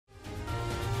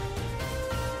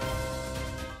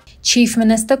Chief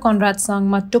Minister Conrad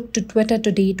Sangma took to Twitter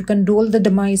today to condole the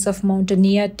demise of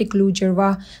mountaineer Tiklu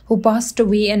Jirwa, who passed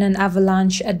away in an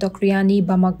avalanche at Dokriani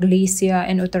Bama Glacier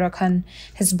in Uttarakhand.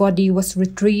 His body was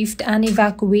retrieved and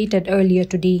evacuated earlier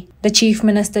today. The Chief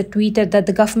Minister tweeted that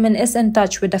the government is in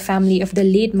touch with the family of the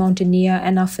late mountaineer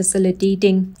and are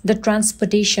facilitating the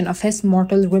transportation of his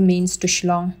mortal remains to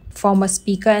Shillong. Former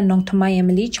Speaker and Nongthamai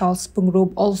MLA Charles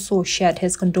Pungrob also shared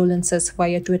his condolences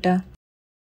via Twitter.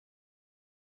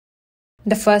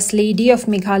 The First Lady of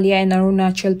Meghalaya and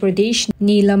Arunachal Pradesh,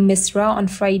 Neelam Misra, on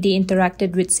Friday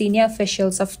interacted with senior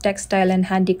officials of Textile and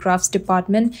Handicrafts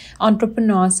Department,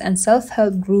 entrepreneurs and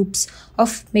self-help groups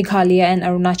of Meghalaya and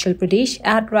Arunachal Pradesh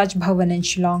at Raj Bhavan in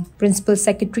Shillong. Principal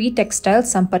Secretary Textile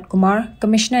Sampat Kumar,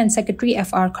 Commissioner and Secretary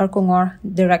FR Kharkongor,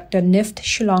 Director NIFT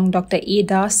Shillong Dr. A.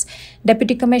 Das,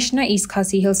 Deputy Commissioner East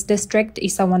Khasi Hills District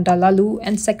Isawanda Lalu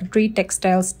and Secretary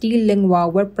Textiles T.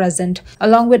 Lingwa were present,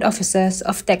 along with officers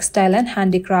of Textile and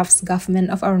Handicrafts Government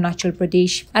of Arunachal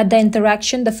Pradesh. At the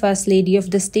interaction, the First Lady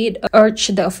of the state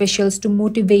urged the officials to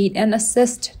motivate and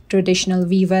assist traditional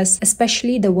weavers,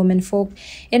 especially the womenfolk,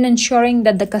 in ensuring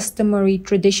that the customary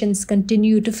traditions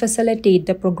continue to facilitate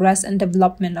the progress and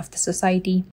development of the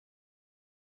society.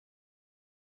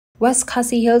 West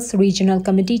Khasi Hills Regional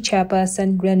Committee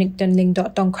Chairperson Renington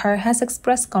Lingdotongkhar has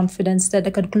expressed confidence that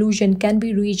a conclusion can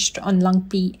be reached on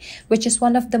Langpi, which is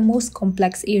one of the most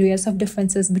complex areas of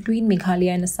differences between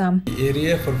Meghalaya and Assam. The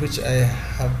area for which I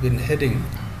have been heading,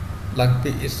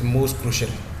 Langpi, is the most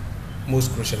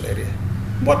crucial area.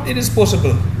 But it is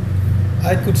possible.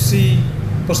 I could see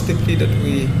positively that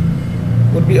we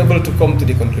would be able to come to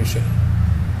the conclusion.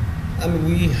 And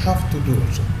we have to do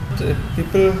also. The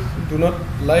people do not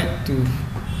like to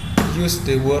use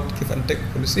the word give and take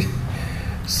policy.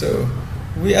 So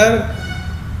we are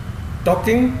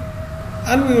talking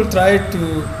and we will try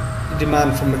to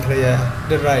demand from Meghalaya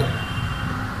the right,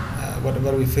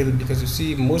 whatever we feel, because you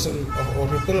see most of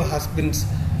our people has been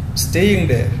staying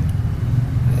there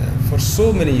for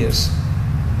so many years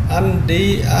and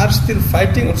they are still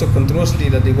fighting also continuously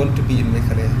that they want to be in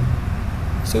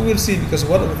Meghalaya. So we'll see, because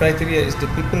one of the criteria is the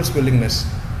people's willingness.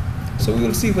 So we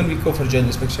will see when we go for joint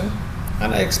inspection,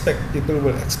 and I expect people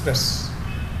will express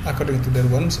according to their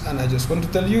wants. And I just want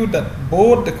to tell you that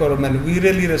both the government, we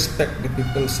really respect the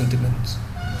people's sentiments.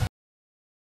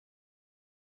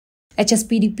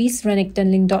 HSPDP's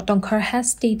Renington Lingdotongkhar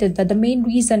has stated that the main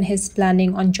reason he is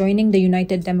planning on joining the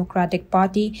United Democratic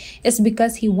Party is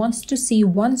because he wants to see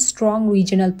one strong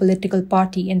regional political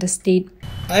party in the state.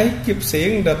 I keep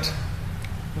saying that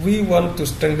we want to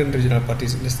strengthen regional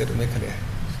parties in the state of Meghalaya.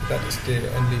 That is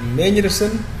the only main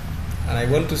reason, and I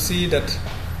want to see that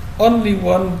only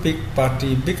one big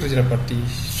party, big regional party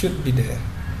should be there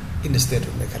in the state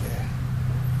of Meghalaya.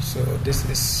 So this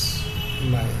is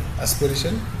my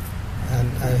aspiration,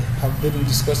 and I have been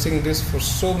discussing this for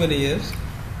so many years,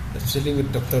 especially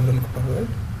with Dr. Don Kapawel.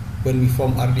 When we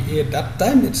formed RDA at that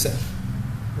time itself,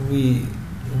 we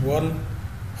won,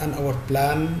 and our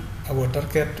plan, our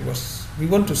target was, we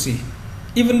want to see,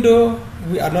 even though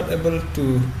we are not able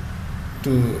to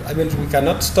we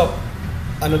cannot stop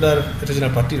another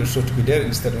regional party also to be there in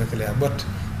the state of Meghalaya, but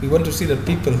we want to see the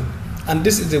people, and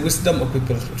this is the wisdom of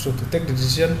people also, to take the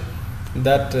decision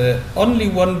that only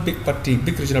one big party,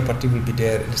 big regional party will be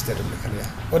there in the state of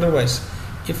Meghalaya. Otherwise,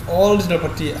 if all regional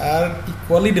parties are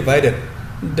equally divided,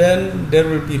 then there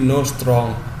will be no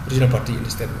strong regional party in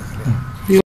the state of Meghalaya.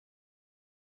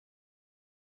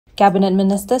 Cabinet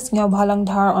Minister Sngaw Bhalang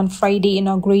Dhar on Friday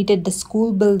inaugurated the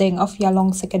school building of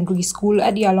Yalong Secondary School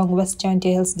at Yalong West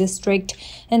Jaintia Hills District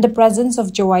in the presence of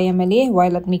Jawai MLA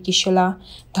Violet Mikishila.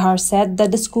 Dhar said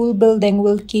that the school building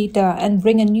will cater and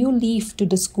bring a new leaf to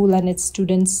the school and its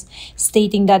students.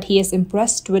 Stating that he is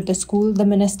impressed with the school, the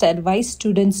minister advised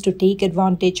students to take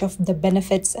advantage of the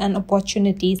benefits and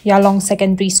opportunities Yalong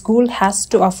Secondary School has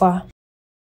to offer.